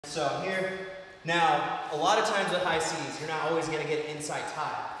So I'm here. Now, a lot of times with high C's, you're not always going to get inside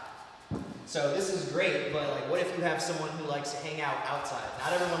tie. So this is great, but like, what if you have someone who likes to hang out outside?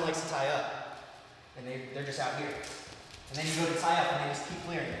 Not everyone likes to tie up, and they're just out here. And then you go to tie up, and they just keep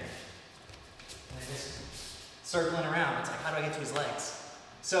clearing it. And they're just circling around. It's like, how do I get to his legs?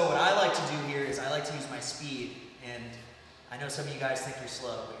 So what I like to do here is I like to use my speed, and I know some of you guys think you're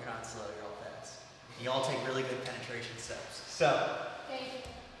slow, but you're not slow, you're all fast. You all take really good penetration steps. So,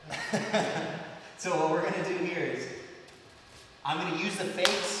 so what we're going to do here is, I'm going to use the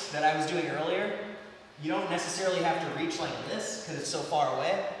fakes that I was doing earlier. You don't necessarily have to reach like this because it's so far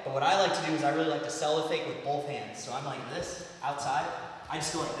away, but what I like to do is I really like to sell the fake with both hands. So I'm like this, outside, I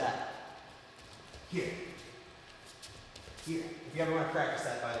just go like that. Here. Here. If you ever want to practice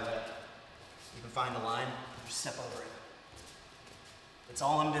that, by the way, you can find the line, just step over it. That's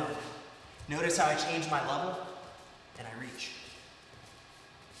all I'm doing. Notice how I change my level, and I reach.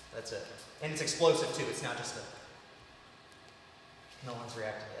 That's it. And it's explosive too, it's not just a, no one's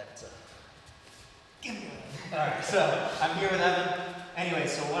reacting yet, it's a, give me one. Alright, so I'm here with Evan. Anyway,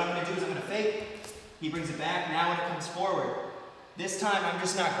 so what I'm going to do is I'm going to fake, he brings it back, now when it comes forward, this time I'm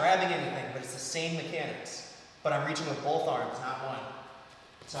just not grabbing anything, but it's the same mechanics. But I'm reaching with both arms, not one.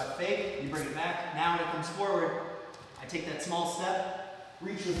 So I fake, you bring it back, now when it comes forward, I take that small step,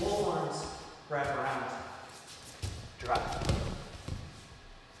 reach with both arms, grab around, drop.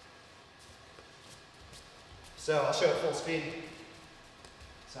 So I'll show it full speed.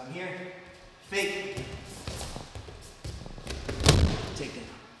 So I'm here, fake, take down.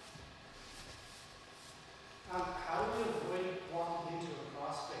 How do you avoid walking into a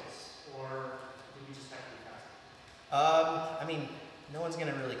cross face, or do you just have to be fast? I mean, no one's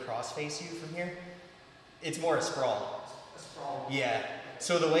gonna really cross face you from here. It's more a sprawl. A sprawl. Yeah.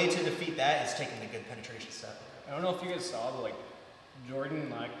 So the way to defeat that is taking a good penetration step. I don't know if you guys saw, but like Jordan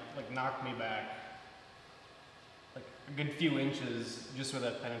like knocked me back like a good few inches just with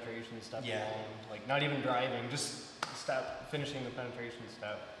that penetration step alone. Like not even driving, just finishing the penetration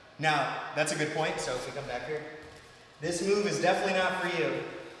step. Now, that's a good point. So if we come back here, this move is definitely not for you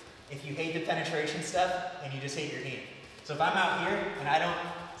if you hate the penetration step and you just hate your knee. So if I'm out here and I don't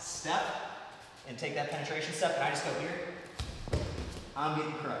step and take that penetration step and I just go here, I'm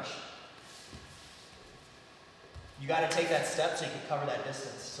getting crushed. You got to take that step so you can cover that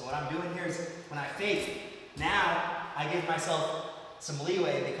distance. So what I'm doing here is when I fake, now I give myself some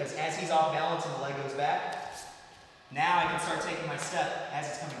leeway because as he's off balance and the leg goes back, now I can start taking my step as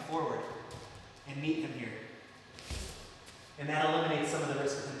it's coming forward and meet him here. And that eliminates some of the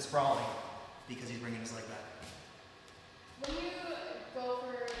risk of him sprawling because he's bringing his leg back. When you go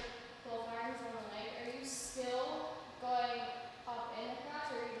for both arms on the leg, are you still going up in the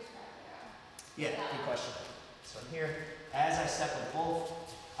crotch or are you just backing out? Yeah, good question. So I'm here. As I step with both,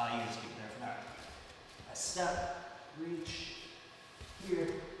 you just keep there for now. I step, reach, here.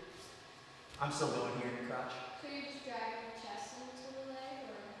 I'm still going here in the crotch. So you're just dragging your chest into the leg,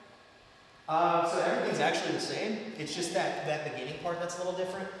 or? So everything's actually the same. It's just that beginning part that's a little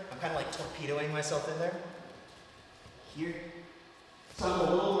different. I'm kind of like torpedoing myself in there. Here. So I'm a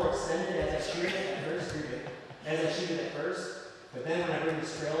little more extended as I shoot it at first. But then when I bring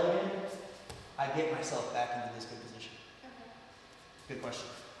this trail in, I get myself back into this good position. Okay. Good question.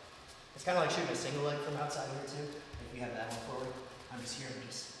 It's kind of like shooting a single leg from outside here too. If you have that one forward, I'm just here and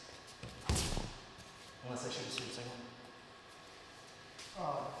just, unless I shoot a single.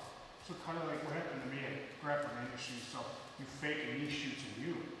 So kind of like what happened to me at grappling industry, so you fake and he shoots at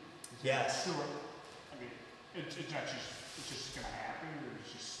you. Yes. Sure. I mean, it's just gonna happen, or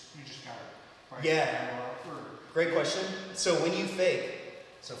it's just, you just gotta fight Great question. So when you fake,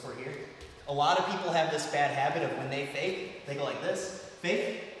 so for here, a lot of people have this bad habit of when they fake, they go like this,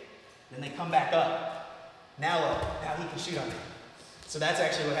 fake, then they come back up. Now he can shoot on me. So that's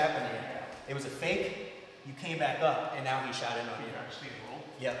actually what happened here. It was a fake, you came back up, and now he shot in on you. You gotta stay low.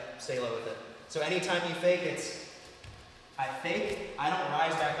 Yep, stay low with it. So anytime you fake, it's, I fake, I don't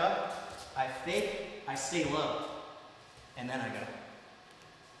rise back up, I fake, I stay low, and then I go.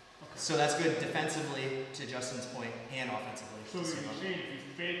 Okay. So that's good defensively, to Justin's point, and offensively. So you're saying if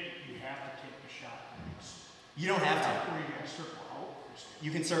you fake, you have to take the shot. You don't have to. Or you gotta circle out.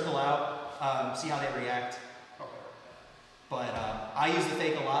 You can circle out, see how they react. Okay. But I use the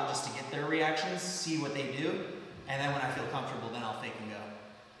fake a lot just to get their reactions, see what they do, and then when I feel comfortable, then I'll fake and go.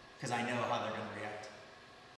 Because I know how they're going to react.